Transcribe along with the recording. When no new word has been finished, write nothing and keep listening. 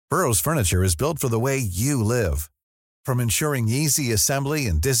Burrow's furniture is built for the way you live. From ensuring easy assembly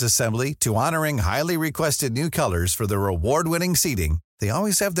and disassembly to honoring highly requested new colors for their award-winning seating, they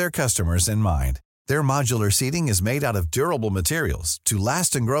always have their customers in mind. Their modular seating is made out of durable materials to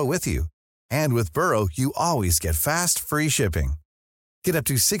last and grow with you. And with Burrow, you always get fast, free shipping. Get up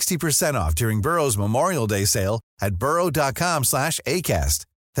to 60% off during Burrow's Memorial Day sale at burrow.com/ACAST.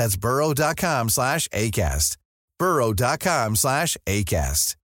 That's burrow.com/ACAST.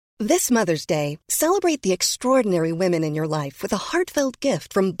 burrow.com/ACAST. This Mother's Day, celebrate the extraordinary women in your life with a heartfelt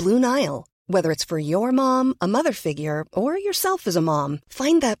gift from Blue Nile. Whether it's for your mom, a mother figure, or yourself as a mom,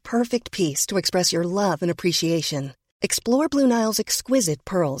 find that perfect piece to express your love and appreciation. Explore Blue Nile's exquisite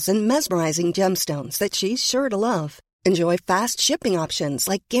pearls and mesmerizing gemstones that she's sure to love. Enjoy fast shipping options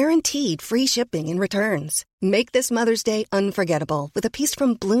like guaranteed free shipping and returns. Make this Mother's Day unforgettable with a piece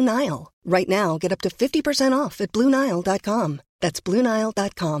from Blue Nile. Right now, get up to 50% off at BlueNile.com. That's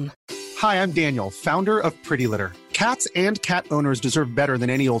BlueNile.com. Hi, I'm Daniel, founder of Pretty Litter. Cats and cat owners deserve better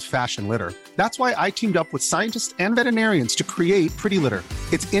than any old-fashioned litter. That's why I teamed up with scientists and veterinarians to create Pretty Litter.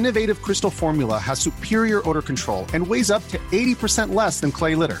 Its innovative crystal formula has superior odor control and weighs up to 80% less than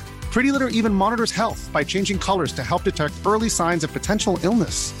clay litter. Pretty Litter even monitors health by changing colors to help detect early signs of potential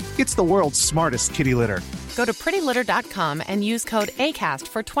illness. It's the world's smartest kitty litter. Go to prettylitter.com and use code ACAST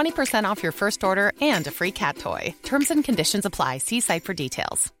for 20% off your first order and a free cat toy. Terms and conditions apply. See site for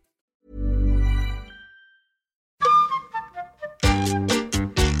details.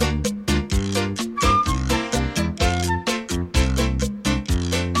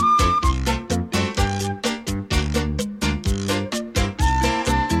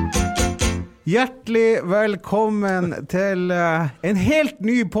 Hjertelig velkommen til en helt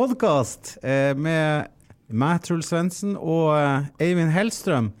ny podcast med meg, Truls Svendsen, og Eivind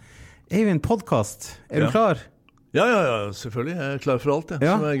Hellstrøm. Eivind, podcast, du klar? Ja, selvfølgelig. Jeg klar for alt,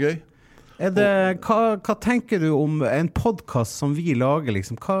 som gøy. Hva tenker du om en podcast som vi lager,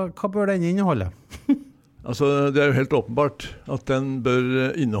 liksom? Hva bør den inneholde? Altså, det jo helt åpenbart at den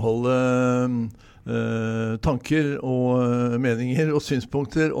bør inneholde tanker og meninger og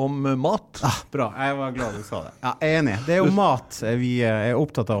synspunkter om mat. Bra, jeg var glad du sa det. Ja, jeg enig. Det jo mat vi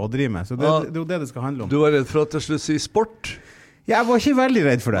opptatt av å drive med, så det jo det skal handle om. Du var redd for at jeg skulle si sport? Jeg var ikke veldig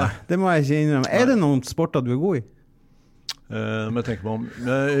redd for det. Det må jeg ikke innrømme. Det noen sporter du god i? Må jeg tenke meg om.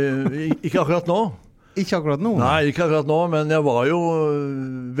 Ikke akkurat nå. Ikke akkurat nå? Nei, ikke akkurat nå, men jeg var jo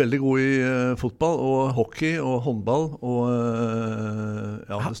veldig god i fotball og hockey og håndball og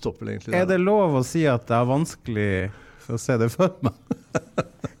det stopper vel egentlig. Det lov å si at det vanskelig å se det for meg?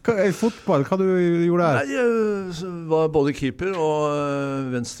 I fotball, hva du gjorde der? Nei, jeg var både keeper og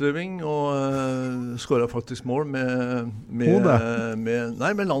venstreving og skåret faktisk mål med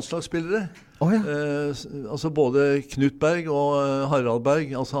landslagsspillere. Altså både Knut Berg og Harald Berg,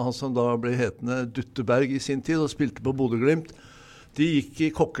 altså han som da ble hetende Dutte Berg i sin tid og spilte på Bodø Glimt. De gikk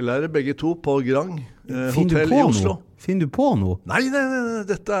i kokkelære begge to på Grang hotell i Oslo. Finner du på noe? Nei,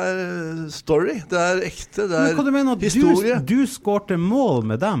 dette story, det ekte, det hva du mener, historie. Du skårte mål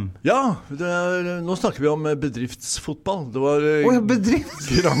med dem? Ja, nå snakker vi om bedriftsfotball. Det var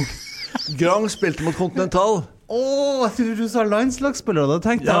Grang spilte mot Continental. Jeg tror du sa landslagsspillere, da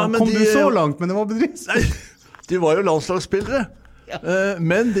tenkte jeg, kom du så langt, men det var bedrifts? Nei, de var jo landslagsspillere,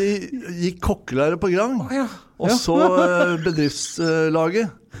 men de gikk kokkelære på Grang, og så bedriftslaget.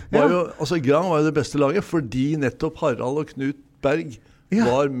 Altså Grang var jo det beste laget, fordi nettopp Harald og Knut Berg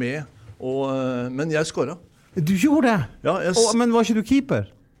var med, men jeg skåret. Du gjorde det? Ja, men var ikke du keeper?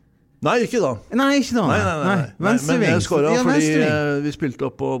 Nei, ikke da. Nei, ikke da. Nei. Men jeg skåret fordi vi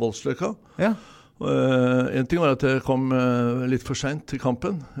spilte opp på Voldsløkka. Ja. En ting var at jeg kom litt for sent til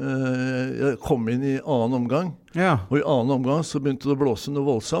kampen. Jeg kom inn i annen omgang, og i annen omgang så begynte det å blåse noe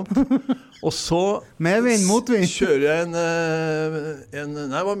voldsomt. Og så medvind, motvind. Kjører jeg nei,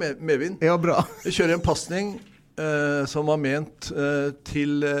 det var medvind. Ja, bra. Jeg kjører en passning som var ment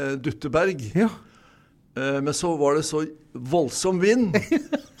til Dutteberg. Ja. Men så var det så voldsom vind,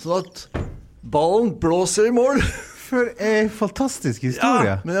 sånn at ballen blåser i mål. For en fantastisk historie.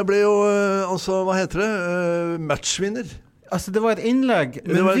 Ja, men jeg ble jo, hva heter det? Matchvinner. Altså, det var et innlegg,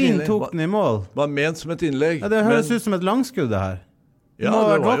 men vind tok den i mål. Det var ment som et innlegg. Ja, det høres ut som et langskudd, det her. Ja,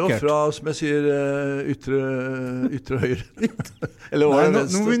 det var jo fra, som jeg sier, ytre høyre. Eller var det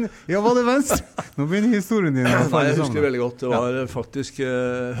venstre? Var det venstre? Nå begynner historien din. Nei, jeg husker veldig godt. Det var faktisk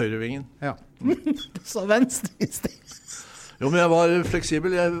høyrevingen. Ja. Du sa venstre i sted. Jo, men jeg var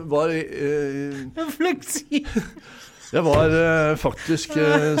fleksibel. Fleksibel? Jeg var faktisk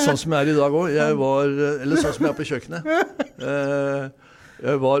sånn som jeg i dag også. Eller sånn som jeg på kjøkkenet.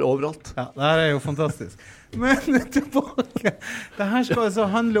 Jeg var overalt. Ja, det her jo fantastisk. Men tilbake. Det her skal altså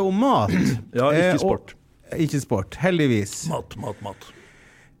handle om mat. Ja, ikke sport. Ikke sport, heldigvis. Mat.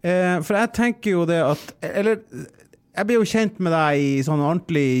 For jeg tenker jo det at, eller jeg ble jo kjent med deg i sånn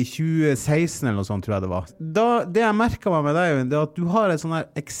ordentlig i 2016 eller noe sånt, tror jeg det var. Det jeg merket meg med deg, det at du har et sånn her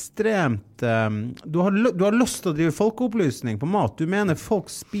ekstremt, du har lyst til å drive folkeopplysning på mat. Du mener folk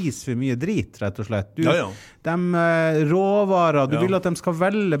spiser for mye drit, rett og slett. De råvarer, du vil at de skal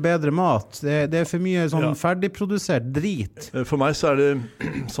velge bedre mat. Det for mye sånn ferdigprodusert drit. For meg så det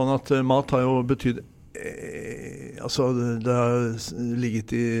sånn at mat har jo betydd altså det har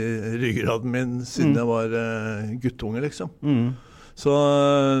ligget i ryggraden min siden jeg var guttunge liksom. Så,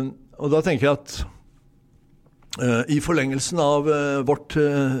 og da tenker jeg at i forlengelsen av vårt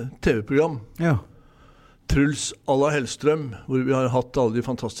TV-program Truls à la Hellstrøm, hvor vi har hatt alle de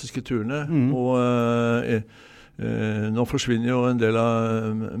fantastiske turene og nå forsvinner jo en del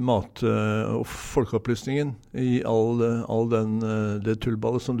av mat- og folkeopplysningen i all det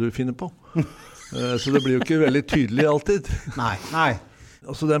tullballet som du finner på. Så det blir jo ikke veldig tydelig alltid. Nei.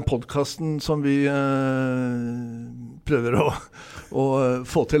 Altså den podcasten som vi prøver å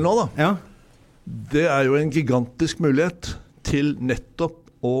få til nå da, det jo en gigantisk mulighet til nettopp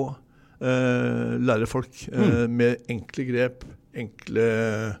å lære folk med enkle grep, enkle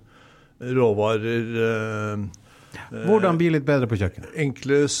råvarer, hvordan bli litt bedre på kjøkkenet?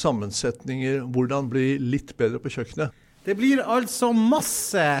 Enkle sammensetninger, hvordan bli litt bedre på kjøkkenet. Det blir altså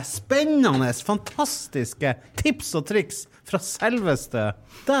masse spennende, fantastiske tips og triks fra selveste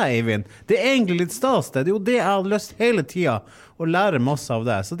deg, Eivind. Det egentlig litt stas, det jo det jeg har lyst hele tiden å lære masse av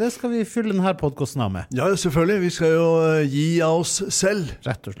det. Så det skal vi fylle denne podcasten av med. Ja, selvfølgelig. Vi skal jo gi av oss selv.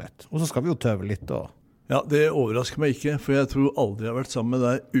 Rett og slett. Og så skal vi jo tøve litt da. Ja, det overrasker meg ikke, for jeg tror aldri jeg har vært sammen med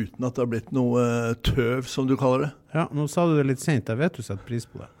deg uten at det har blitt noe tøv, som du kaller det. Ja, nå sa du det litt sent. Jeg vet du setter pris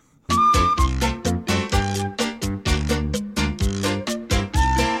på det.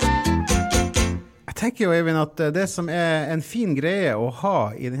 Jeg tenker jo, Eivind, at det som en fin greie å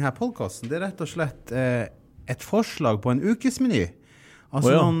ha i denne podcasten, det rett og slett et forslag på en ukesmeny.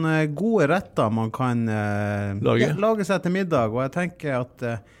 Altså noen gode retter man kan lage seg til middag, og jeg tenker at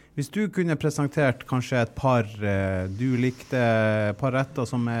hvis du kunne presentert kanskje et par par retter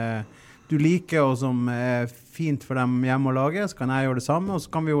som du liker og som fint for dem hjemme å lage, så kan jeg gjøre det samme, og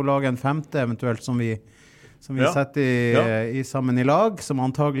så kan vi jo lage en femte eventuelt som vi setter i sammen i lag, som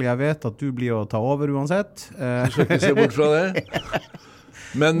antagelig jeg vet at du blir å ta over uansett. Du skal ikke se bort fra det.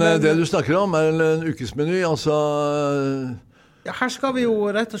 Men det du snakker om en ukesmeny, altså... Ja, her skal vi jo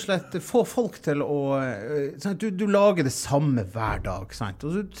rett og slett få folk til å... Du lager det samme hver dag, sant?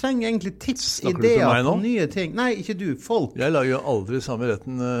 Og du trenger egentlig tips, ideer på nye ting. Nei, ikke du, folk. Jeg lager jo aldri samme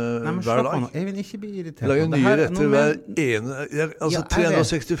retten hver dag. Eivind, ikke bli irritert. Jeg lager nye retter hver ene... Altså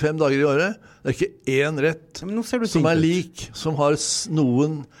 365 dager i året. Det ikke én rett som lik, som har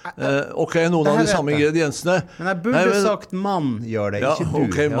noen... noen av de samme ingrediensene. Men jeg burde sagt mann gjør det, ikke du.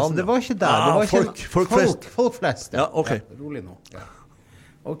 Ok, mann. Det var ikke der. Det var ikke folk flest. Ja, ok. Rolig nå. Ja.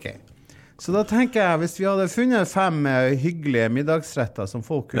 Ok. Så da tenker jeg, hvis vi hadde funnet 5 hyggelige middagsretter som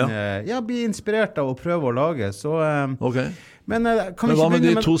folk kunne bli inspirert av å prøve å lage, så... Men hva med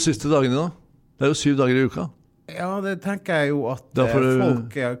de 2 siste dagene da? Det jo 7 dager i uka. Ja, det tenker jeg jo at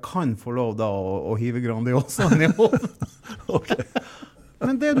folk kan få lov da å hive Grandiosa i ovnen. Ok.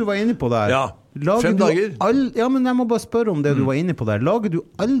 Men det du var inne på der... Ja, 5 dager. Ja, men jeg må bare spørre om det du var inne på der. Lager du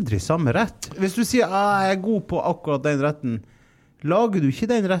aldri samme rett? Hvis du sier, jeg god på akkurat den retten, lager du ikke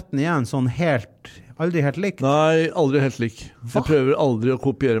den retten igjen sånn aldri helt likt? Nei, aldri helt lik. Jeg prøver aldri å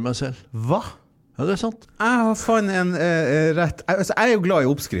kopiere meg selv. Hva? Ja, det sant. Jeg fann en rett... Jeg jo glad i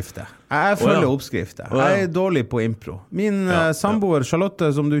oppskrifter. Jeg følger oppskrifter. Jeg dårlig på impro. Min samboer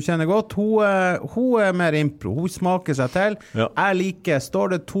Charlotte, som du kjenner godt, hun mer impro. Hun smaker seg til. Jeg liker,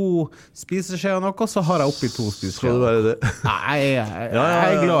 står det 2 spiseskjeer og noe, så har jeg oppi 2 spiseskjeer. Skal det være det? Nei,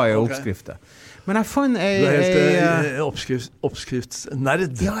 jeg glad i oppskrifter. Men jeg fann Du helt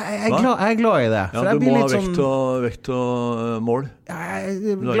oppskriftsnerd. Ja, jeg er glad i det. Ja, du må ha vekt og mål.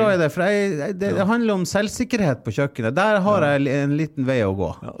 Jeg glad i det, for det handler om selvsikkerhet på kjøkkenet. Der har jeg en liten vei å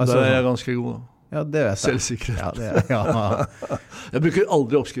gå. Ja, der jeg ganske god. Ja, det vet jeg. Selvsikkerhet. Jeg bruker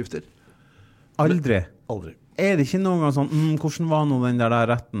aldri oppskrifter. Aldri? Aldri. Det ikke noen gang sånn, hvordan var nå den der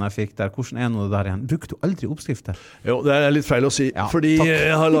retten jeg fikk der? Hvordan noe det der igjen? Bruker du aldri oppskrifter? Jo, det litt feil å si, fordi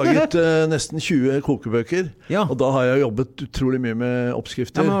jeg har laget nesten 20 kokebøker, og da har jeg jobbet utrolig mye med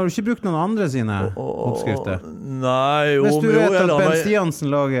oppskrifter. Ja, men har du ikke brukt noen andre sine oppskrifter? Nei, jo. Hvis du vet at Ben Stiansen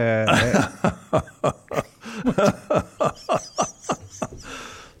lager...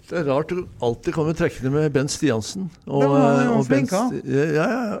 Det rart du alltid kommer trekkende med Bent Stiansen. Og, han og flink, Bent,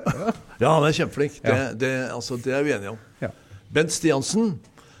 ja, han kjempeflink. Ja. Det er vi enige om. Ja. Bent Stiansen,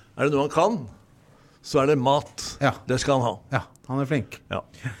 det noe han kan, så det mat. Ja. Det skal han ha. Ja, han flink. Ja.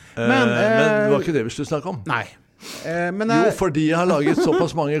 Men det var ikke det vi skulle snakke om. Nei. Men Jo, fordi jeg har laget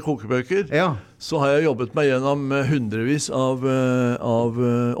såpass mange kokebøker, så har jeg jobbet meg gjennom hundrevis av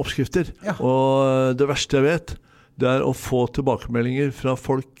oppskrifter. Ja. Og det verste jeg vet, det å få tilbakemeldinger fra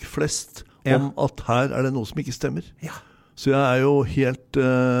folk flest om at her det noe som ikke stemmer. Ja. Så jeg jo helt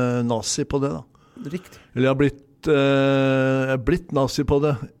nazi på det da. Riktig. Eller jeg har blitt nazi på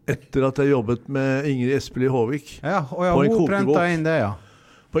det etter at jeg jobbet med Ingrid Espelid Håvik på en kokebok. Hun prentet inn det,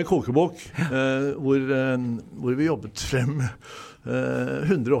 På en kokebok hvor vi jobbet frem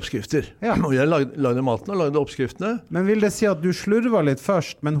 100 oppskrifter. Ja. Og jeg lagde maten og lagde oppskriftene. Men vil det si at du slurva litt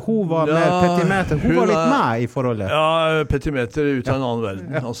først, men hun var mer petimeter? Hun var litt med i forholdet? Ja, petimeter ut av en annen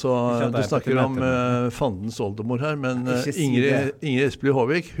verden. Ja. Altså, du snakker om fandens oldemor her, men Ingrid Espelid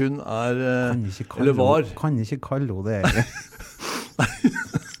Håvik, hun eller var. Kan ikke kalle henne det.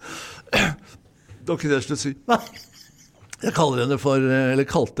 Det var ikke det jeg skulle si. Jeg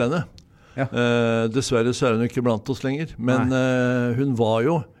kalte henne. Ja. Dessverre så hun ikke blant oss lenger. Men hun var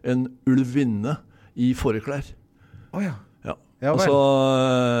jo en ulvinne i fåreklær. Ja. Ja, altså,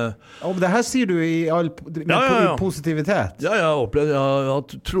 det her sier du i all positivitet. Ja, jeg har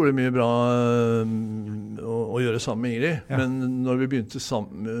hatt utrolig mye bra å gjøre sammen med Ingrid. Ja. Men når vi begynte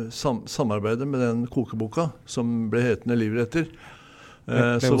samarbeidet med den kokeboka, som ble hetende Livretter,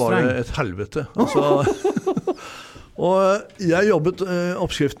 så var det et helvete. Altså, og jeg jobbet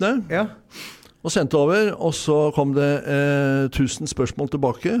oppskriftene og sendte over, og så kom det 1000 spørsmål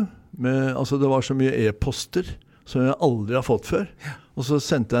tilbake. Det var så mye e-poster som jeg aldri har fått før. Og så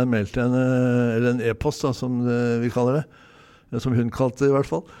sendte jeg en mail til eller en e-post da, som vi kaller det, som hun kalte det i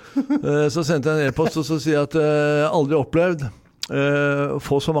hvert fall. Så sendte jeg en e-post, og så sier jeg at jeg aldri opplevd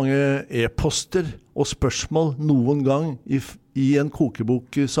få så mange e-poster og spørsmål noen gang i en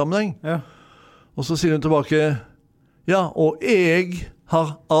kokeboksammenheng. Ja. Og så sier hun tilbake, ja, og jeg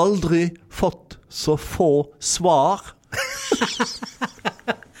har aldri fått så få svar.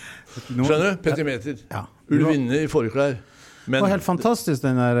 Skjønner du? Petimeter. Ja. Ulvinne i forklær. Det var helt fantastisk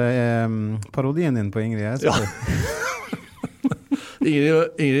den der parodien din på Ingrid. Ja.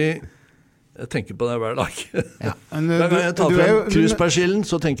 Ingrid, jeg tenker på deg hver dag. Ja. Hver gang jeg tar frem kruspersillen,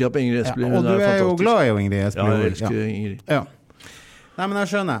 så tenker jeg på Ingrid Espelid. Og du jo glad i Ingrid Espelid. Ja, jeg elsker Ingrid. Ja. Nei, men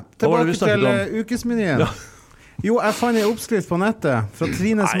jeg skjønner. Tilbake til ukesmenyen. Ja. Jo, jeg fant en oppskrift på nettet fra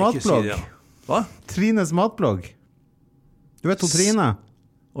Trines matblogg. Si det, Hva? Trines matblogg. Du vet hun Trine?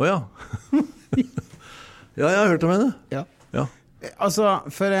 Ja. Ja, jeg har hørt om henne. Ja. Altså,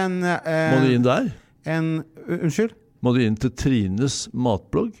 for en... Må du inn der? Unnskyld? Må du inn til Trines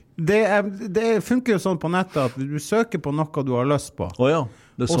matblogg? Det funker jo sånn på nettet at du søker på noe du har lyst på. Ja.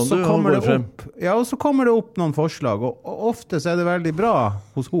 Det sånn du går frem. Ja, og så kommer det opp noen forslag, og ofte så det veldig bra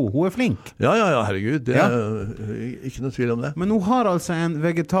hos henne. Hun flink. Ja, herregud. Det ikke noe tvil om det. Men hun har altså en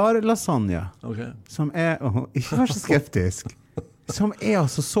vegetarlasagne, som ikke vær så skeptisk, som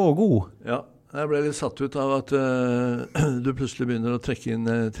altså så god. Ja, jeg ble litt satt ut av at du plutselig begynner å trekke inn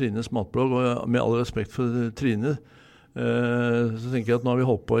Trines matblogg, og med all respekt for Trine, så tenker jeg at nå har vi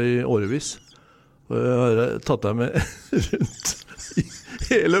holdt på i årevis. Og jeg har tatt deg med rundt i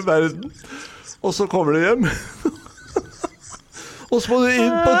hele verden. Og så kommer du hjem. Og så må du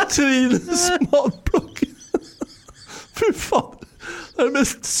inn på Trines matblogg. Fy faen. Det det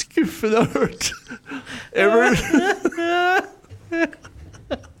mest skuffende jeg har hørt. Ever.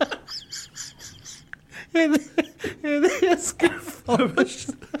 Det skuffende.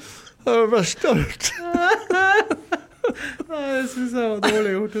 Det er det verste jeg har hørt. Nei, det synes jeg var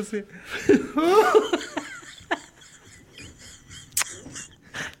dårlig gjort å si.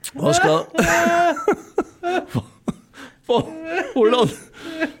 Hva skal...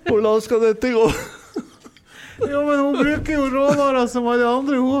 Hvordan skal dette gå? Jo, men hun bruker jo råvarer som alle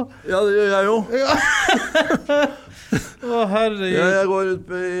andre, hun. Ja, det gjør jeg jo. Å, herregud. Jeg går ut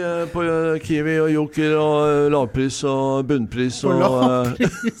på Kiwi og Joker og lavpris og bunnpris og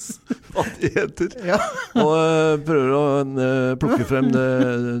lavpris. Hva det heter. Ja. Og prøver å plukke frem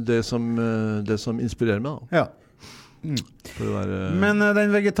det som inspirerer meg da. Ja. Men den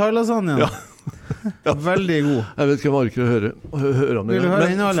vegetarlasagnen ja. Veldig god. Jeg vet ikke om jeg orker å høre om det. Vil du høre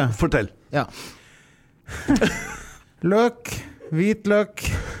innholdet? Fortell. Ja. Løk, hvitløk,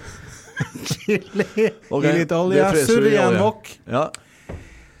 chili, i litt olje, surre i en wok. Ja.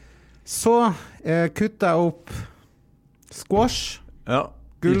 Så kutter jeg opp squash, ja.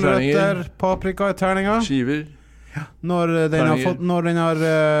 gulrøtter, paprika i terninger. Skiver. Når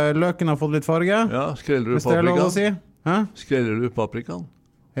løken har fått litt farge. Ja, skreller du hvis det er lov å si. Hæ? Skreller du paprikaen?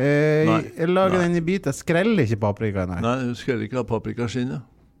 Jeg lager den i biter. Skreller ikke paprika, nei. Nei, du skreller ikke av paprikaskinnet.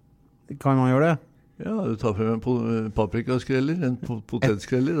 Kan man gjøre det? Ja, du tar frem en paprikaskreller, en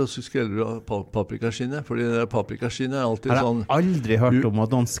potetskreller, og så skreller du av paprikaskinnet. Fordi det paprikaskinnet er alltid sånn... Jeg har aldri hørt om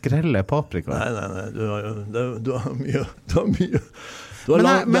at noen skreller paprika. Nei, du har mye... Du har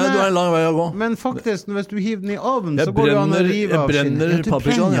en lang vei å gå. Men faktisk, hvis du hiver den i ovnen, så går det an å rive av skinnet. Jeg brenner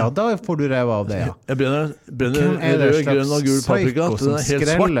paprikaen, ja. Da får du rev av det, ja. Jeg brenner rød, grønn og gul paprika. Den er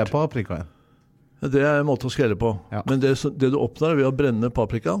helt svart. Paprikaen? Det er en måte å skrelle på. Ja. Men det du oppnår ved å brenne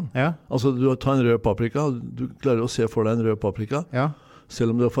paprikaen, altså du tar en rød paprika, du klarer å se for deg en rød paprika,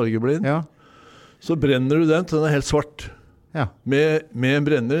 selv om du er fargeblind, så brenner du den til den er helt svart. Med en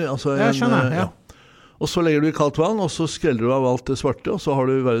brenner. Altså jeg skjønner, ja. Og så legger du i kaldt vann, og så skreller du av alt det svarte, og så har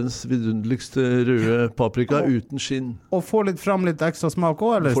du verdens vidunderligste røde paprika uten skinn. Og får fram litt ekstra smak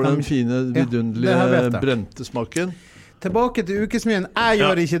også, eller? Får den fine, vidunderlige, brente smaken. Tilbake til ukesmenyen. Jeg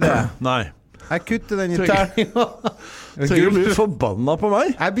gjør ikke det. Nei. Jeg kutter den i terninga. Trenger du bli forbanna på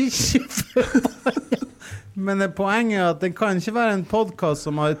meg? Jeg blir ikke forbanna. Men poenget er at det kan ikke være en podcast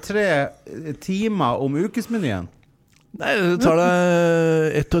som har 3 timer om ukesmenyen. Nei, det tar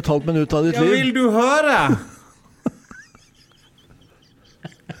deg 1,5 minutt av ditt liv. Ja, vil du høre?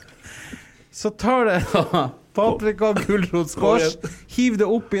 Så tar det paprika, gulrot, squash, hiv det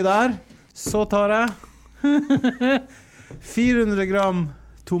oppi der. Så tar jeg 400 gram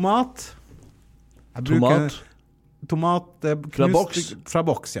tomat. Tomat fra boks? Fra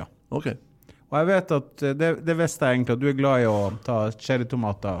boks, ja. Ok. Og jeg vet at det visste jeg egentlig, at du er glad i å ta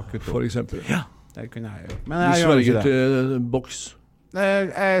cherrytomater og kutte opp. For eksempel. Ja. Det kunne jeg gjøre. Men jeg gjør ikke det. Du sverger til boks?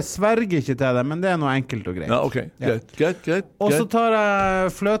 Jeg sverger ikke til det, men det er noe enkelt og greit. Ja, ok. Greit. Og så tar jeg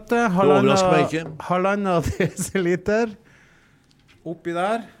fløte, halvandet desiliter, oppi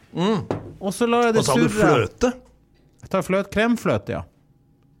der. Og så lar jeg det surre. Og så har du fløte? Jeg tar kremfløte, ja.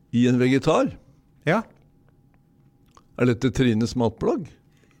 I en vegetar? Ja. Er dette Trines matblogg?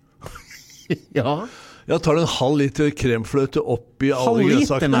 Ja. Jeg tar en halv liter kremfløte oppi alle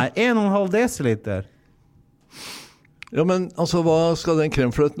grønnsakene. Halv liter, nei. 1,5 desiliter. Ja, men altså, hva skal den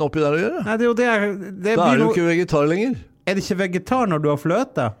kremfløten oppi der å gjøre? Nei, det er jo det da er du ikke vegetar lenger. Er det ikke vegetar når du har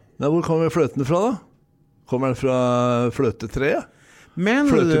fløte? Nei, hvor kommer fløten fra da? Kommer den fra fløtetreet?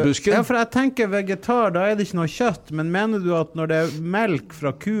 Fløtebusken? Ja, for jeg tenker vegetar, da er det ikke noe kjøtt. Men mener du at når det er melk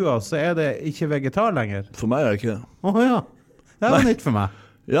fra kua, så er det ikke vegetar lenger? For meg er det ikke det. Ja. Det var nytt for meg.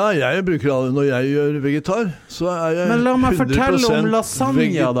 Ja, jeg bruker det når jeg gjør vegetar, så er jeg 100% vegetarisk. Men la meg fortelle om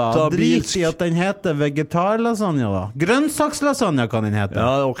lasagne da. Drit i at den heter vegetarlasagne da. Grønnsakslasagne kan den hete.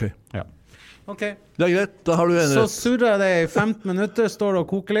 Ja, ok. Ja. Ok. Det er greit, da har du en rett. Så surrer jeg det i 15 minutter, står det og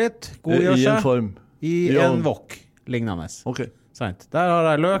koker litt. Godgjør seg. I en form. I en wok, lignende. Ok. Sant. Der har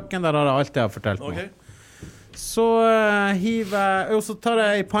jeg løken, der har jeg alt jeg har fortalt nå. Så og så tar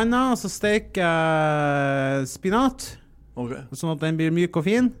jeg i panna, og så steker jeg spinat. Sånn at den blir myk og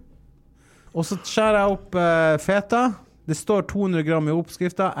fin. Og så skjærer jeg opp feta. Det står 200 gram i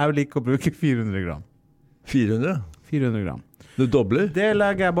oppskriften. Jeg liker å bruke 400 gram. 400? 400 gram. Det dobler? Det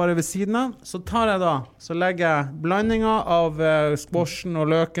legger jeg bare ved siden av. Så så legger jeg blandingen av squashen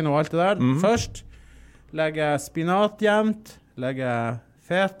og løken og alt det der først. Legger jeg spinat jevnt. Legger jeg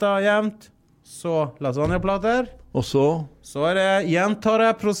feta jevnt. Så lasagneplater. Og så? Så gjentar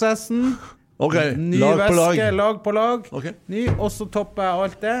jeg prosessen. Ok, ny lag på lag. Lag på lag. Okay. Og så topper jeg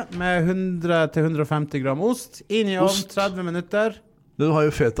alt det med 100-150 gram ost. Inn i ovn 30 minutter. Du har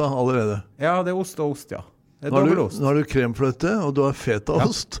jo feta allerede. Ja, det er ost og ost, ja. Det er dobbeltost. Nå har du kremfløte, og du har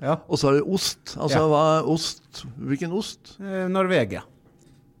fetaost. Ja. Og så har du ost. Altså, hva er ost? Hvilken ost? Norvegia.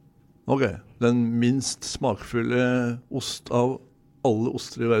 Ok, den minst smakfulle ost av alle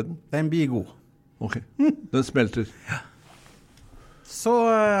oster i verden. Den blir god. Ok, den smelter. Ja. Så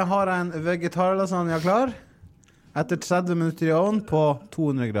har jeg en vegetarlasagne klar. Etter 30 minutter i ovn på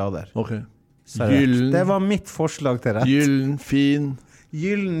 200 grader. Ok. Gyllen. Det var mitt forslag til rett. Gyllen, fin.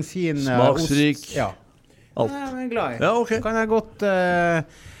 Smaksrik. Ost. Ja. Alt. Jeg er glad i. Ja, ok. Så kan jeg godt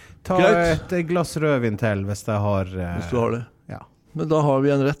ta et glass rødvin til hvis jeg har... hvis du har det. Ja. Men da har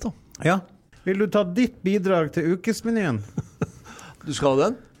vi en rett da. Ja. Vil du ta ditt bidrag til ukesmenyen? Du skal ha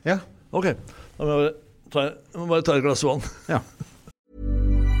den? Ja. Ok. Da må jeg bare ta et glass vann. Ja.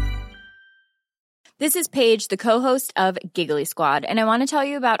 This is Paige, the co-host of Giggly Squad, and I want to tell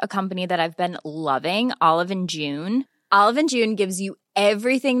you about a company that I've been loving, Olive & June. Olive & June gives you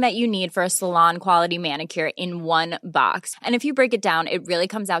everything that you need for a salon-quality manicure in one box. And if you break it down, it really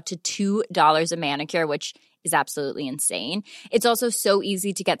comes out to $2 a manicure, which is absolutely insane. It's also so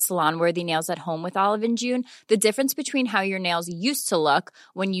easy to get salon-worthy nails at home with Olive & June. The difference between how your nails used to look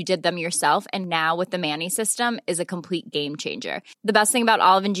when you did them yourself and now with the Mani system is a complete game changer. The best thing about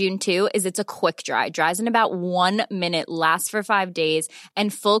Olive & June, too, is it's a quick dry. Dries in about 1 minute, lasts for 5 days,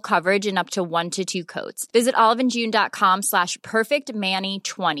 and full coverage in up to 1 to 2 coats. Visit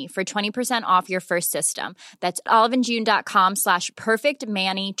oliveandjune.com/perfectmani20 for 20% off your first system. That's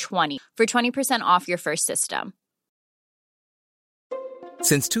oliveandjune.com/perfectmani20 for 20% off your first system.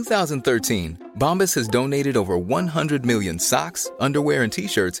 Since 2013, Bombas has donated over 100 million socks, underwear, and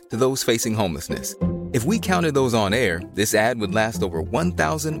T-shirts to those facing homelessness. If we counted those on air, this ad would last over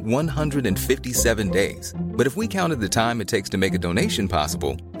 1,157 days. But if we counted the time it takes to make a donation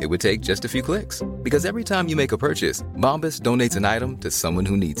possible, it would take just a few clicks. Because every time you make a purchase, Bombas donates an item to someone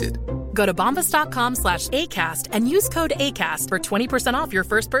who needs it. Go to bombas.com/ACAST and use code ACAST for 20% off your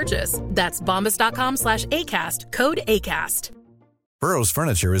first purchase. That's bombas.com/ACAST, code ACAST. Burrow's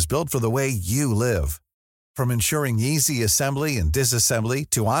furniture is built for the way you live. From ensuring easy assembly and disassembly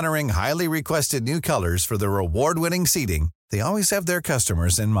to honoring highly requested new colors for their award-winning seating, they always have their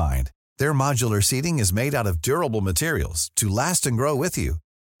customers in mind. Their modular seating is made out of durable materials to last and grow with you.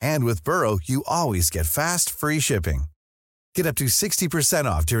 And with Burrow, you always get fast, free shipping. Get up to 60%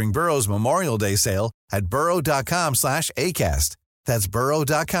 off during Burrow's Memorial Day sale at burrow.com/ACAST. That's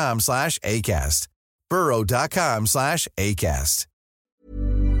burrow.com/ACAST. burrow.com/ACAST.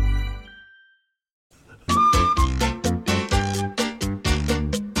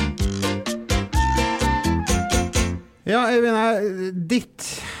 Ja, Eivind, ditt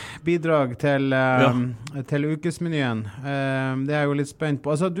bidrag til ukesmenyen, det er jo litt spent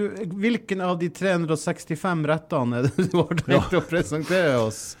på. Altså, hvilken av de 365 rettene er det du har tenkt å presentere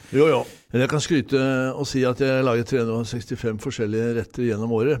oss? Jo. Jeg kan skryte og si at jeg lager 365 forskjellige retter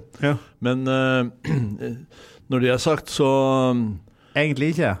gjennom året. Ja. Men når det er sagt, så... Egentlig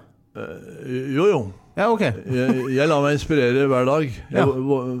ikke? Jo. Ja, ok. jeg lar meg inspirere hver dag. Jeg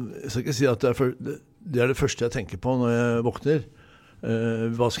skal ikke si at det er det første jeg tenker på når jeg våkner.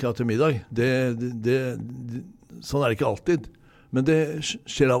 Hva skal jeg ha til middag? Sånn er det ikke alltid. Men det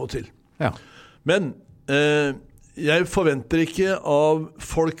skjer av og til. Ja. Men jeg forventer ikke av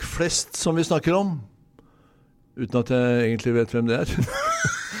folk flest som vi snakker om, uten at jeg egentlig vet hvem det er.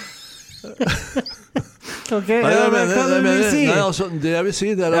 Ok, hva vil du si? Det jeg vil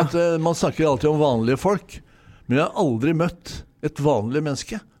si, det er at man snakker alltid om vanlige folk, men jeg har aldri møtt et vanlig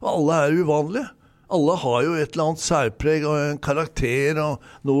menneske. Og alle er uvanlige. Alle har jo et eller annet særpreg og en karakter og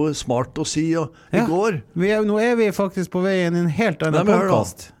noe smart å si og i går. Nå er vi faktisk på vei inn i en helt annen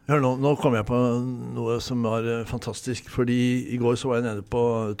podcast. Hør nå kom jeg på noe som var fantastisk, fordi i går så var jeg nede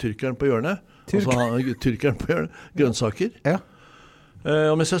på Tyrkeren på hjørnet. Tyrkeren på hjørnet, grønnsaker. Ja.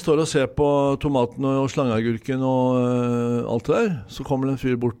 Og mens jeg står og ser på tomaten og slangeagurken og alt det der, så kommer det en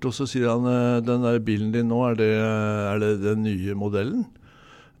fyr bort og så sier han, den der bilen din nå, er det den nye modellen?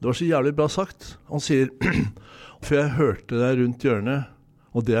 Det var så jævlig bra sagt. Han sier, for jeg hørte deg rundt hjørnet,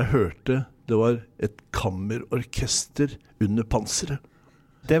 og det jeg hørte, det var et kammerorkester under panseret.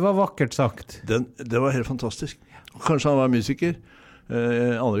 Det var vakkert sagt. Det var helt fantastisk. Kanskje han var musiker,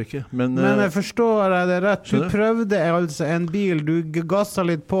 jeg aner ikke. Men jeg forstår det rett. Du prøvde altså en bil, du gasset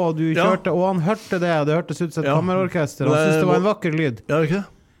litt på, du kjørte, og han hørte det, og det hørtes ut som et kammerorkester. Han syntes det var en vakker lyd. Ja, ikke?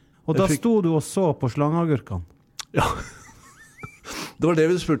 Og da sto du og så på slangeagurkene. Ja. Det var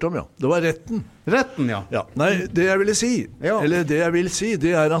det vi spurte om, ja. Det var retten. Retten, ja. Nei, det jeg ville si,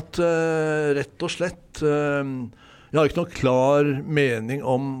 det er at rett og slett, jeg har ikke noen klar mening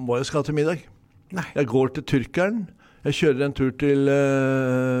om hva jeg skal ha til middag. Nei. Jeg går til Tyrkeren, jeg kjører en tur til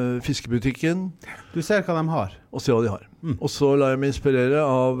fiskebutikken. Du ser hva de har. Og ser hva de har. Og så lar jeg meg inspirere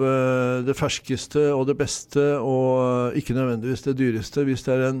av det ferskeste og det beste, og ikke nødvendigvis det dyreste, hvis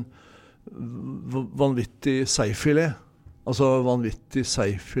det er en vanvittig seifilet. Altså vanvittig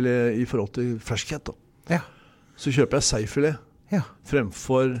seifilet i forhold til ferskhet da. Ja. Så kjøper jeg seifilet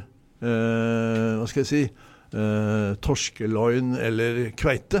fremfor hva skal jeg si torskeloin eller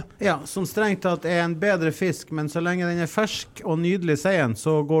kveite. Ja, som strengt tatt er en bedre fisk, men så lenge den er fersk og nydelig seien,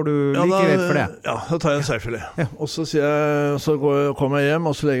 så går du like rett for det. Ja, da tar jeg en seifilet. Ja. Og så kommer jeg hjem,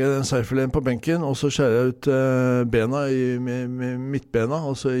 og så legger jeg den seifileten på benken, og så skjærer jeg ut bena med midtbena,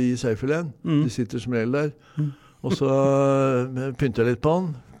 og så i seifileten. De sitter som regel der. Og så pynter jeg litt på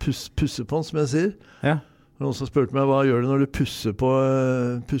den, pusser på den, som jeg sier. Ja. Noen som spurte meg, hva gjør du når du pusser på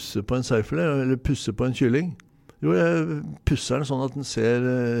en seifilet, eller pusser på en kylling? Jo, jeg pusser den sånn at den ser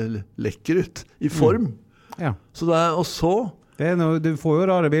lekker ut, i form. Ja. Og så Du får jo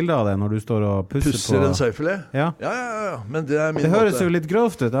rare bilder av det når du står og pusser Pusser en seifilet? Ja. Ja, men det min Det høres måte. jo litt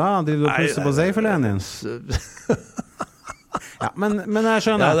grovt ut, ja, driver du og pusser på seifileten din. Ja, men jeg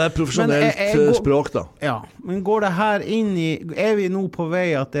skjønner. Ja, det profesjonelt språk da. Ja, men går det her inn i, vi nå på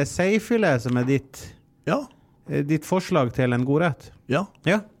vei at det seifilet som ditt forslag til en god rett? Ja.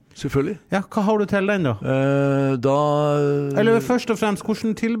 Selvfølgelig. Ja, hva har du til den da? Eller først og fremst,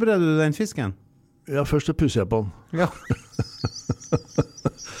 hvordan tilbereder du den fisken? Ja, først så pusser jeg på den. Ja.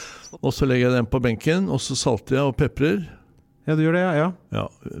 Og så legger jeg den på benken, og så salter jeg og peprer. Ja, du gjør det, ja. Ja,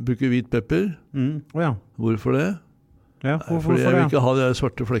 bruker hvit pepper. Ja. Hvorfor det? Ja, fordi jeg vil ikke ha de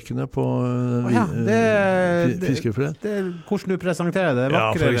svarte flekkene på fiskefilet. Det hvordan du presenterer det, vakrere.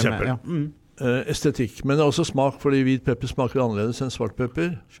 Ja, for eksempel. Estetikk, men det er også smak, fordi hvit pepper smaker annerledes enn svart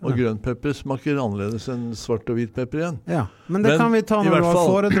pepper, og grønn pepper smaker annerledes enn svart og hvit pepper igjen. Ja, men det kan vi ta når du har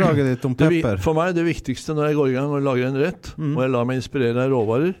foredraget ditt om pepper. For meg, det viktigste når jeg går i gang og lager en rett, og jeg lar meg inspirere av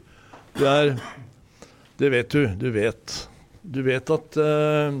råvarer, det vet du. Du vet at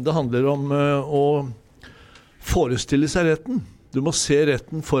det handler om å forestille seg retten. Du må se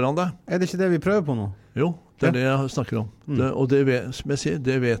retten foran deg. Er det ikke det vi prøver på nå? Jo, det er det jeg snakker om. Og det vet, som jeg sier,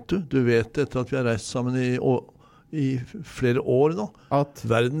 det vet du. Du vet etter at vi har reist sammen i flere år nå,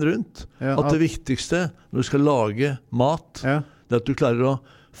 verden rundt, at det viktigste når du skal lage mat, det er at du klarer å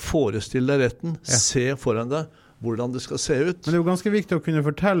forestille deg retten, se foran deg hvordan det skal se ut. Men det er jo ganske viktig å kunne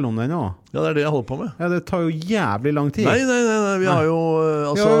fortelle om det nå. Ja, det er det jeg holder på med. Ja, det tar jo jævlig lang tid. Nei, vi har jo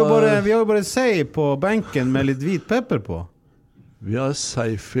vi har jo bare sei på benken med litt hvit pepper på. Vi har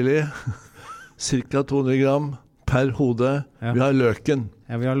seifilet, cirka 200 gram per hode. Vi har løken.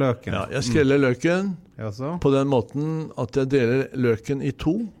 Ja, vi har løken. Ja, jeg skreller løken på den måten at jeg deler løken i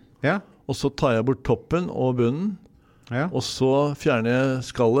 2. Ja. Og så tar jeg bort toppen og bunnen. Ja. Og så fjerner jeg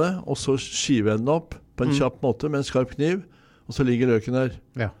skallet, og så skiver jeg den opp på en kjapp måte med en skarp kniv, og så ligger løken der.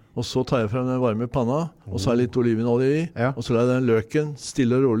 Ja. Og så tar jeg frem den varme panna, og så har jeg litt olivenolje i, og så lar jeg den løken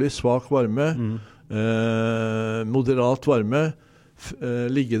stille og rolig, svak varme, moderat varme,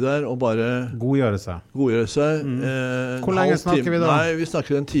 ligge der og bare godgjøre seg. Hvor lenge snakker vi da? Nei, vi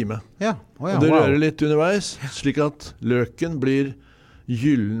snakker en time. Ja. Og det rører litt underveis, slik at løken blir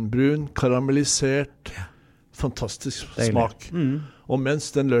gyllenbrun, karamellisert, fantastisk smak. Og mens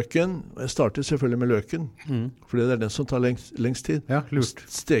den løken, jeg starter selvfølgelig med løken, fordi det er den som tar lengst tid. Ja, lurt.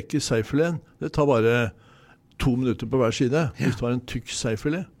 Steker seifileten, det tar bare 2 minutter på hver side, hvis du har en tykk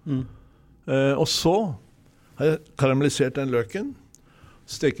seifilet. Og så har jeg karamellisert den løken,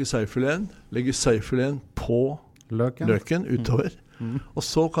 steker seifileten, legger seifileten på løken utover. Og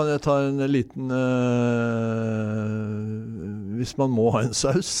så kan jeg ta en liten, hvis man må ha en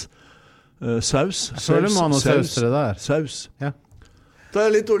saus. Saus til det der. Saus. Ja. Da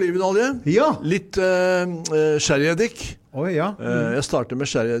er litt olivenolje. Ja. Litt sherryeddik. Jeg starter med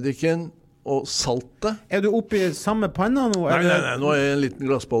sherryeddikken og saltet. Er du oppe i samme panna nå? Nei, nå er jeg en liten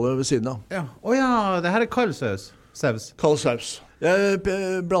glassbolle ved siden av. Ja. Det her er kald saus. Kald saus. Jeg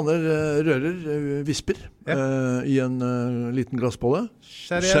rører, visper i en liten glassbolle.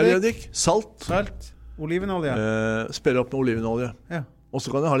 Sherryeddik, salt, olivenolje. Sperre opp med olivenolje. Ja. Og så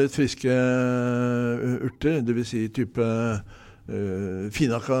kan jeg ha litt friske urter, det vil si type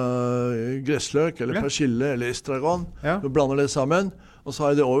finhakka gressløk, eller persille, eller estragon. Du blander det sammen, og så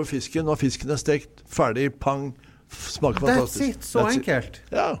har jeg det over fisken. Når fisken er stekt, ferdig, pang, smaker fantastisk. That's it, så enkelt.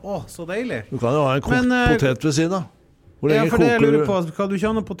 Ja. Så deilig. Du kan jo ha en kokt potet ved siden da. Hvor lenge koker du? Jeg lurer på, skal du ikke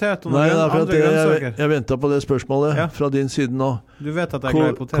ha noe potet og noen andre grønnsaker? Jeg ventet på det spørsmålet fra din side nå. Du vet at jeg er glad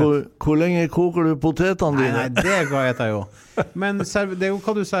i potet. Hvor lenge koker du potetene dine? Nei, det vet jeg jo. Men det er jo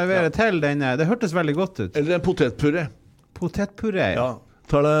hva du serverer til denne. Det hørtes veldig godt ut. Eller en potetpuré. Potetpuré? Ja.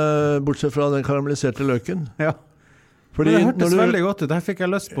 Tar det bortsett fra den karamelliserte løken. Ja. Men det hørtes veldig godt ut. Det her fikk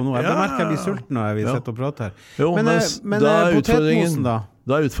jeg lyst på nå. Jeg bemerker jeg blir sulten når vi sitter og prater her. Jo, men potetmosen da?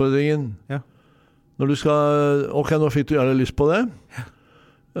 Da er utfordringen. Ja. Når du skal, ok, nå fikk du gjerne lyst på det,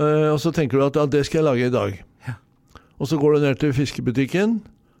 og så tenker du at det skal jeg lage i dag. Ja. Og så går du ned til fiskebutikken,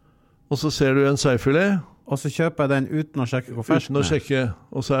 og så ser du en seifilet. Og så kjøper jeg den uten å sjekke hvor fersken er. Uten å sjekke,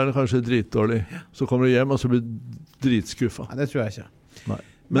 og så er det kanskje dritdårlig. Så kommer du hjem, og så blir du dritskuffet. Nei, det tror jeg ikke. Nei.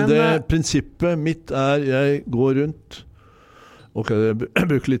 Men det prinsippet mitt er, jeg går rundt, ok, jeg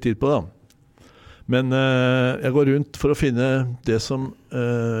bruker litt tid på det da. Men jeg går rundt for å finne det som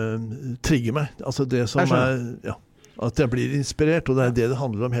trigger meg. Altså det som at jeg blir inspirert, og det er det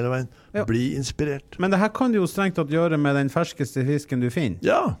handler om hele veien. Ja. Bli inspirert. Men det her kan du jo strengt tatt gjøre med den ferskeste fisken du finner.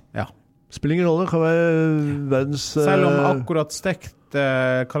 Ja. Spiller ingen rolle, det kan være verdens... Selv om akkurat stekt,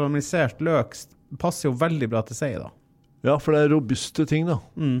 karamellisert løk passer jo veldig bra til seg da. Ja, for det robuste ting da.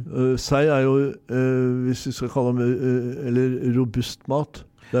 Sei jo, hvis vi skal kalle dem, eller robust mat.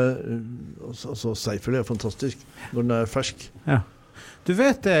 Altså, seifilet fantastisk når den fersk. Ja. Du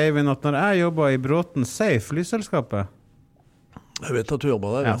vet det, Eivind, at når jeg jobbet i Bråten Sei, flyselskapet? Jeg vet at du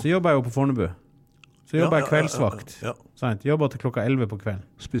jobbet der, ja. Så jobbet jeg jo på Fornebu. Så jobbet jeg kveldsvakt. Sant? Jobbet til klokka 11 på kvelden.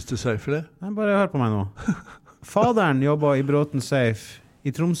 Spiste seifilet? Nei, bare hør på meg nå. Faderen jobbet i Bråten Sei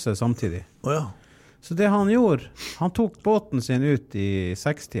i Tromsø samtidig. Ja. Så det han gjorde, han tok båten sin ut i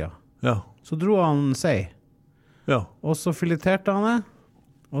 6-tida. Ja. Så dro han sei. Ja. Og så fileterte han det,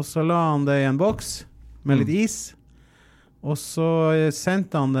 og så la han det i en boks med litt is, og så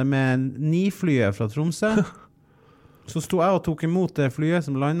sendte han det med 9-flyet fra Tromsø. Så sto jeg og tok imot det flyet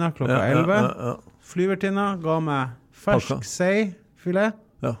som landet klokka 11. Flyvertinna ga meg fersk sei-filet.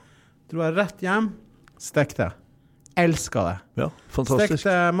 Ja. Dro jeg rett hjem, stekte. Elsket det. Ja, fantastisk.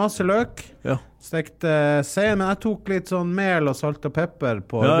 Stekte masse løk. Ja. Stekte seien, men jeg tok litt sånn mel og salt og pepper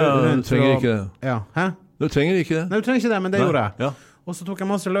på. Ja, du trenger ikke det. Ja, hæ? Du trenger ikke det. Nei, du trenger ikke det, men det gjorde jeg. Ja. Og så tok jeg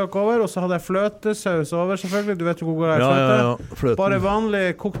masse løk over, og så hadde jeg fløtesaus over, selvfølgelig. Du vet jo hvor god jeg fløte. Fløten. Bare vanlig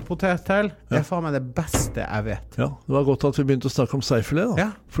kokt potet til. Det er faen meg det beste jeg vet. Ja, det var godt at vi begynte å snakke om seifilet da. Ja.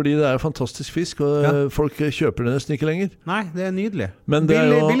 Fordi det er fantastisk fisk, og folk kjøper det nesten ikke lenger. Nei, det er nydelig. Men det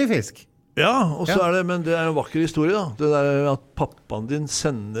billig fisk. Ja, og så er det, men det er en vakker historie da. Det der at pappaen din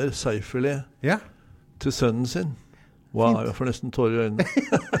sender seifilet til sønnen sin. Wow, jeg får nesten tårer i øynene.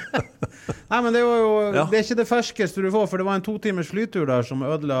 Nei, men det var jo, det er ikke det ferskeste du får, for det var en 2-timers flytur der som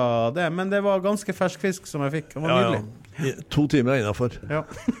ødela det, men det var ganske fersk fisk som jeg fikk. Det var nydelig. Ja. 2 timer er innenfor. Ja.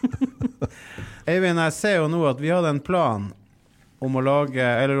 Eivind, jeg ser jo nå at vi hadde en plan om å lage,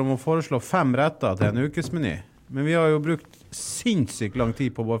 eller om å foreslå 5 retter til en ukesmeny. Men vi har jo brukt sinnssykt lang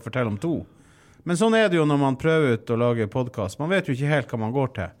tid på å bare fortelle om 2. Men sånn er det jo når man prøver ut å lage podcast. Man vet jo ikke helt hva man går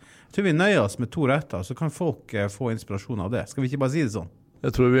til. Jeg tror vi nøyer oss med 2 retter, så kan folk få inspirasjon av det. Skal vi ikke bare si det sånn?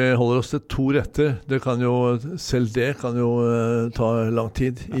 Jeg tror vi holder oss til 2 retter. Selv det kan jo ta lang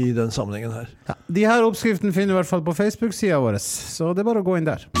tid i den sammenhengen her. Ja, de her oppskriften finner du i hvert fall på Facebook-siden vår, så det er bare å gå inn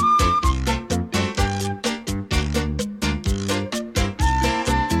der.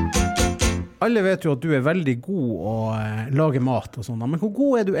 Alle vet jo at du er veldig god å lage mat og sånn, men hvor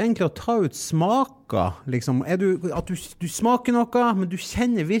god er du egentlig å ta ut smaker? Liksom, at du smaker noe, men du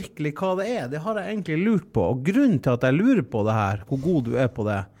kjenner virkelig hva det er? Det har jeg egentlig lurt på, og grunnen til at jeg lurer på det her, hvor god du er på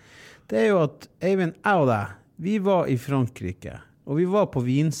det, det er jo at Eivind, jeg og deg, vi var i Frankrike, og vi var på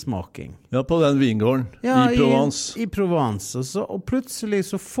vinsmaking. Ja, på den vingården i Provence. I Provence, og plutselig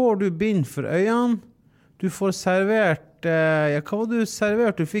så får du bind for øynene, du får servert, hva var du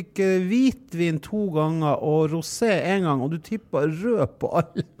servert? Du fikk hvitvin 2 ganger og rosé 1 gang, og du tippet rød på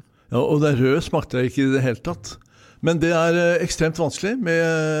alle. Ja, og det rød smakte jeg ikke i det hele tatt. Men det er ekstremt vanskelig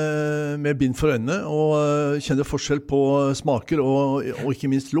med bind for øynene, og kjenne forskjell på smaker og ikke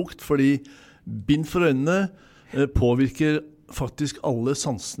minst lukt, fordi bind for øynene påvirker faktisk alle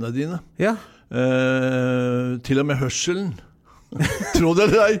sansene dine. Ja. Til og med hørselen. Tror du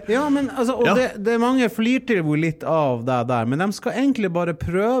det der? Ja, men altså, og det er mange flirter jo litt av det der, men de skal egentlig bare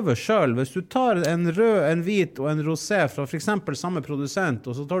prøve selv. Hvis du tar en rød, en hvit og en rosé fra for eksempel samme produsent,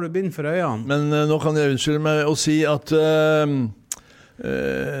 og så tar du bind for øynene. Men nå kan jeg unnskylde meg å si at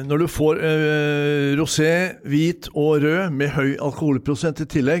når du får rosé, hvit og rød med høy alkoholprosent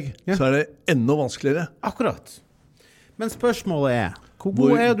i tillegg, så er det enda vanskeligere. Akkurat. Men spørsmålet er, hvor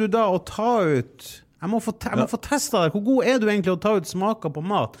god er du da å ta ut... Jeg må få testa det. Hvor god er du egentlig å ta ut smaker på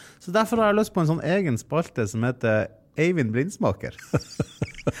mat? Så derfor har jeg lyst på en sånn egen spalte som heter Eivind Blindsmaker.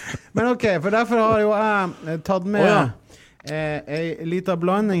 Men ok, for derfor har jo jeg tatt med en liten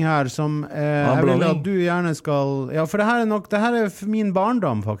blanding her som jeg vil at du gjerne skal... Ja, for det her er min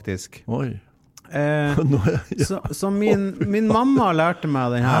barndom, faktisk. Oi. Så min mamma lærte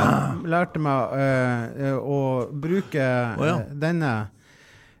meg den her. Lærte meg å bruke denne...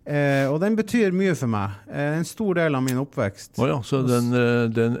 og den betyr mye for meg. En stor del av min oppvekst. Så den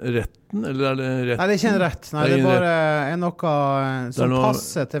retten, eller er det rett? Nei, det er ikke en rett. Nei, det er bare noe som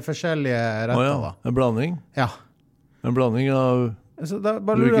passer til forskjellige retter. En blanding? Ja. En blanding av... Så da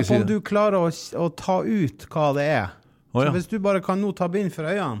bare lurer jeg på om du klarer å ta ut hva det er. Så hvis du bare kan nå ta bind for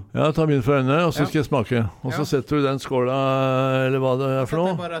øynene. Ja, ta bind for øynene, og så skal jeg smake. Og så setter du den skåla, eller hva det er for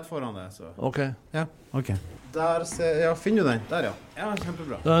noe. Sett den bare rett foran deg. Så. Ok. Ja, ok. Der finner du den. Der, ja. Ja,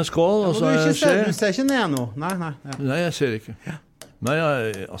 kjempebra. Det er en skål, og så er det en skje. Du ser ikke ned nå. Nei. Ja. Nei, jeg ser ikke. Ja. Nei,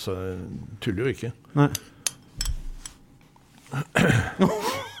 jeg tuller jo ikke. Nei.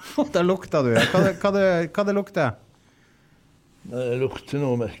 Der lukter du. Hva det lukter? Det lukter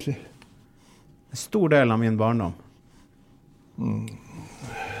noe merkelig. En stor del av min barndom.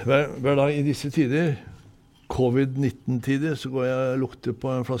 Hver dag i disse tider covid-19-tider så går jeg og lukter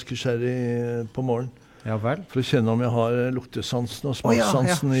på en flaske sherry på morgen. Ja vel. For å kjenne om jeg har luktesansen og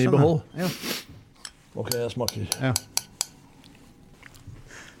smakssansen i behold. Ja. Ok, jeg smaker.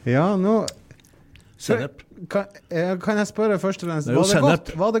 Ja, nå... Sennep. Kan jeg spørre først og fremst, det er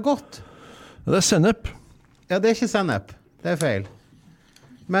sennep. Var det godt? Ja, det er sennep. Ja, det er ikke sennep. Det er feil.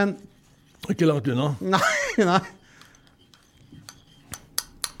 Men... Ikke langt unna. Nei.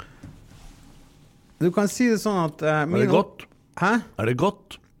 Du kan si det sånn at... er det godt? Hæ? Er det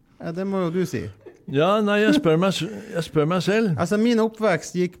godt? Ja, det må jo du si. Ja, nei, jeg spør meg selv. Altså, min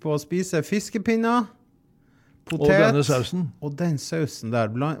oppvekst gikk på å spise fiskepinner, potet... Og denne sausen. Og den sausen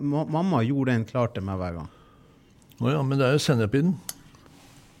der. Mamma gjorde den klar til meg hver gang. Ja, men det er jo sennep i den.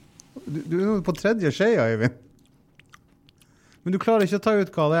 Du er jo på tredje skjea, Øyvind. Men du klarer ikke å ta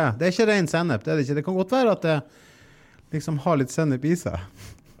ut hva det er. Det er ikke ren sennep, det er det ikke. Det kan godt være at det liksom har litt sennep i seg.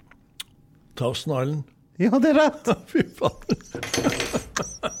 Thousand Island. Ja, det er rett. Fy faen.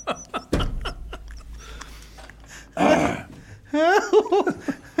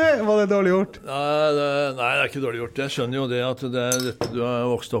 Var det dårlig gjort? Nei, det er ikke dårlig gjort. Jeg skjønner jo det at det er dette du har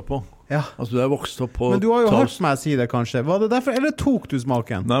vokst opp på. Ja. Altså, du er vokst opp på... Men du har jo hørt meg si det, kanskje. Var det derfor, eller tok du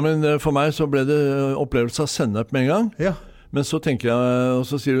smaken? Nei, men for meg så ble det opplevelse av sennep med en gang. Ja. Men så tenker jeg, og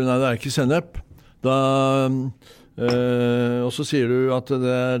så sier du, nei, det er ikke sennep. Og så sier du at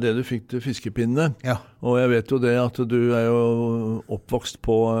det er det du fikk til fiskepinnene. Ja. Og jeg vet jo det at du er jo oppvokst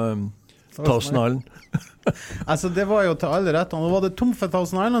på Thousand Island. Altså, det var jo til alle rettene. Og var det tom for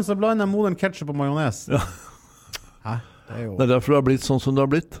Thousand Island, så blandet modern ketchup og majones. Ja. Hæ? Det er derfor du har blitt sånn som du har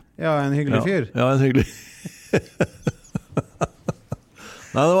blitt. Ja, en hyggelig fyr. Ja, en hyggelig.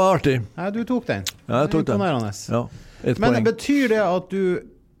 Nei, det var artig. Nei, du tok den. Ja, jeg tok den. Ja. Men betyr det at du...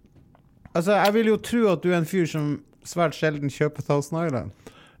 Altså, jeg vil jo tro at du er en fyr som svært sjelden kjøper Thousand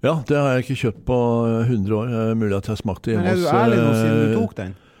Island. Ja, det har jeg ikke kjøpt på 100 år. Det er mulig at jeg smakte hjemme. Men er du ærlig nå siden du tok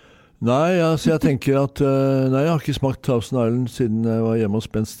den? Nei, altså jeg tenker at... Nei, jeg har ikke smakt Thousand Island siden jeg var hjemme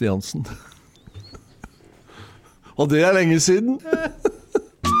hos Bent Stiansen. Og det er lenge siden.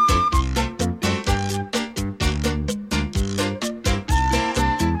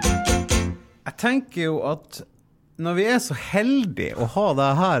 Jeg tenker jo at når vi er så heldige å ha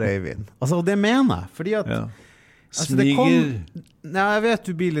deg her, Øyvind, altså det mener jeg, fordi at altså, nei, jeg vet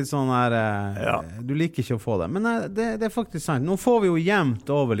du blir litt sånn her du liker ikke å få det, men det er faktisk sant. Nå får vi jo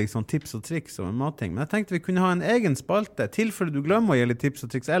jevnt over liksom, tips og triks over matting, men jeg tenkte vi kunne ha en egen spalte, tilfelle du glemmer å gi litt tips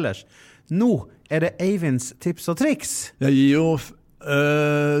og triks ellers. Nå er det Eivinds tips og triks. Jeg gir jo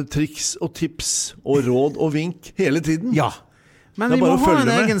triks og tips og råd og vink hele tiden. Ja. Men vi må ha en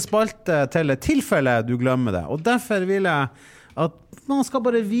egen spalte til tilfelle du glemmer det. Og derfor vil jeg at man skal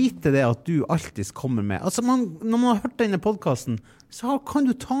bare vite det at du alltid kommer med. Altså når man har hørt denne podcasten, så kan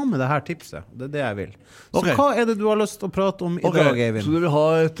du ta med det her tipset. Det er det jeg vil. Så hva er det du har lyst til å prate om i dag, Eivind? Så du vil ha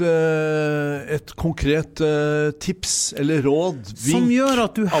et konkret tips eller råd, vink? Som gjør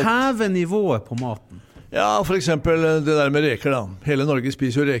at du hever nivået på maten. Ja, for eksempel det der med reker da. Hele Norge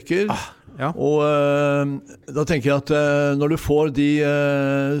spiser jo reker. Ja. Og da tenker jeg at når du får de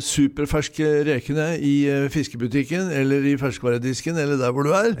superferske rekene i fiskebutikken eller i ferskvaredisken eller der hvor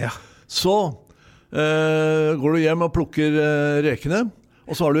du er, så går du hjem og plukker rekene,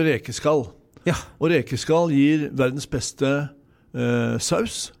 og så har du rekeskall. Ja. Og rekeskall gir verdens beste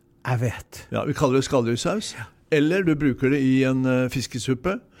saus. Jeg vet. Ja, vi kaller det skalldyrssaus. Ja. Eller du bruker det i en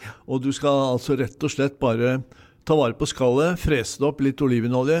fiskesuppe, og du skal altså rett og slett bare ta vare på skallet, frese det opp, litt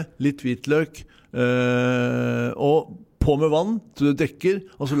olivenolje, litt hvitløk, og på med vann til du dekker,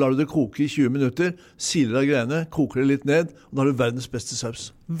 og så lar du det koke i 20 minutter, siler av greiene, koker det litt ned, og da har du verdens beste saus.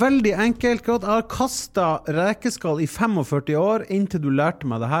 Veldig enkelt, jeg har kastet rekeskall i 45 år, inntil du lærte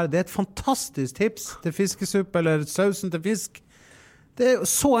meg det her. Det er et fantastisk tips til fiskesuppe, eller sausen til fisk. Det er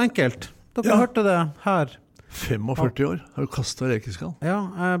så enkelt. Dere hørte det her. 45 år? Har du kastet rekeskall? Ja,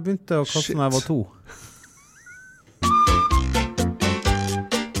 jeg begynte å kaste når jeg var 2.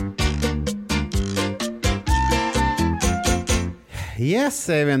 Yes,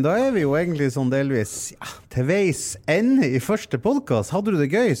 Eivind, da er vi jo egentlig sånn delvis til veis ende i første podcast. Hadde du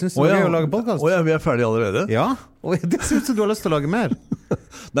det gøy? Synes du det var gøy å lage podcast? Ja, vi er ferdige allerede. Ja, og det synes du har lyst til å lage mer.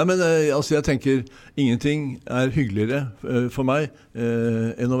 Nei, men altså, jeg tenker ingenting er hyggeligere for meg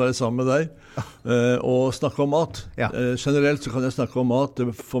enn å være sammen med deg og snakke om mat. Ja. Generelt så kan jeg snakke om mat.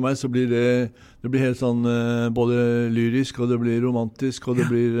 For meg så blir det blir helt sånn både lyrisk, og det blir romantisk, og det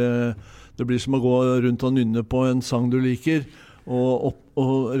blir som å gå rundt og nynne på en sang du liker.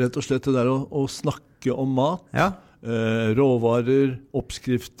 Og rett og slett det der å snakke om mat, råvarer,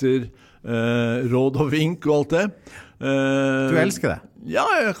 oppskrifter, råd og vink og alt det. Du elsker det? Ja,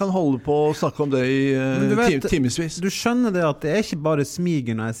 jeg kan holde på å snakke om det i timesvis. Du skjønner det at det er ikke bare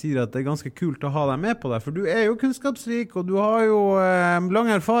smiger når jeg sier at det er ganske kult å ha deg med på det, for du er jo kunnskapsrik, og du har jo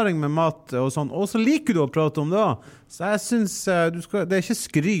lang erfaring med mat og sånn, og så liker du å prate om det også. Så jeg synes det er ikke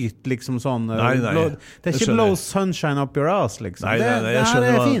skryt liksom sånn. Nei, det er ikke blow sunshine up your ass liksom. Nei, det her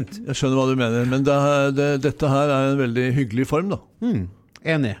er fint. Jeg skjønner hva du mener, men dette her er en veldig hyggelig form da.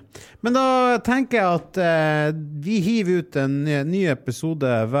 Enig. Men da tenker jeg at vi hiver ut en ny episode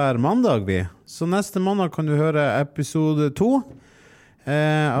hver mandag, vi. Så neste mandag kan du høre episode 2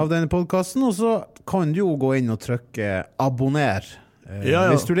 av denne podcasten, og så kan du jo gå inn og trykke abonner.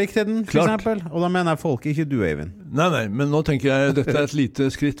 Hvis du likte den, for eksempel. Og da mener jeg folk, ikke du, Eivind. Nei, men nå tenker jeg dette er et lite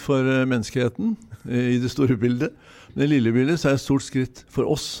skritt for menneskeheten i det store bildet. Men i det lille bildet så er det et stort skritt for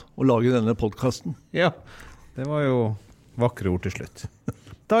oss å lage denne podcasten. Ja, det var jo vakre ord til slutt.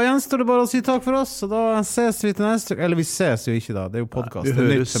 Da gjenstår det bare å si takk for oss, og da ses vi til neste uke. Eller vi ses jo ikke da, det er jo podcast. Vi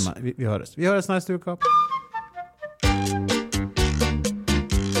høres. Vi høres neste uke.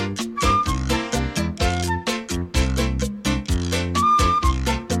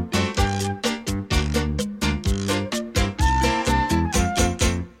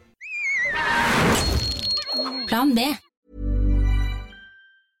 Plan B.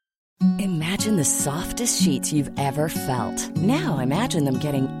 Imagine the softest sheets you've ever felt. Now imagine them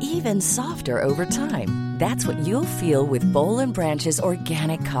getting even softer over time. That's what you'll feel with Boll & Branch's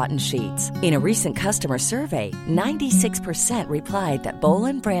organic cotton sheets. In a recent customer survey, 96% replied that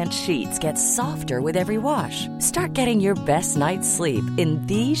Boll & Branch sheets get softer with every wash. Start getting your best night's sleep in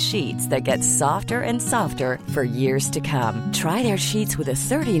these sheets that get softer and softer for years to come. Try their sheets with a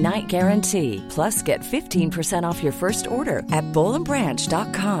 30-night guarantee. Plus, get 15% off your first order at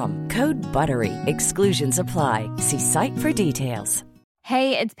BollandBranch.com. Code BUTTERY. Exclusions apply. See site for details.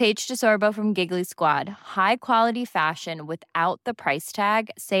 Hey, it's Paige DeSorbo from Giggly Squad. High quality fashion without the price tag.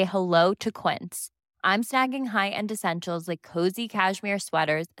 Say hello to Quince. I'm snagging high-end essentials like cozy cashmere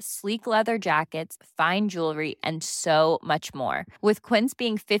sweaters, sleek leather jackets, fine jewelry, and so much more. With Quince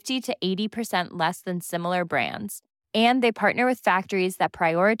being 50 to 80% less than similar brands. And they partner with factories that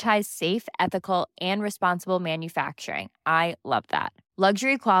prioritize safe, ethical, and responsible manufacturing. I love that.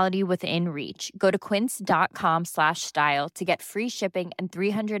 Luxury quality within reach. Go to quince.com/style to get free shipping and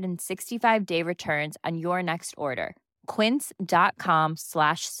 365-day returns on your next order.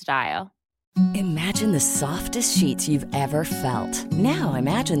 Quince.com/style. Imagine the softest sheets you've ever felt. Now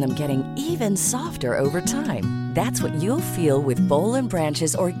imagine them getting even softer over time. That's what you'll feel with Boll &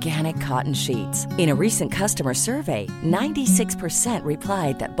 Branch's organic cotton sheets. In a recent customer survey, 96%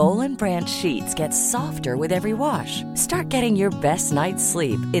 replied that Boll & Branch sheets get softer with every wash. Start getting your best night's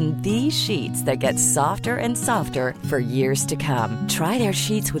sleep in these sheets that get softer and softer for years to come. Try their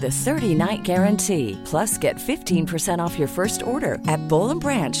sheets with a 30-night guarantee. Plus, get 15% off your first order at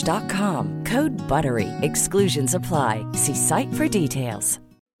BollandBranch.com. Code BUTTERY. Exclusions apply. See site for details.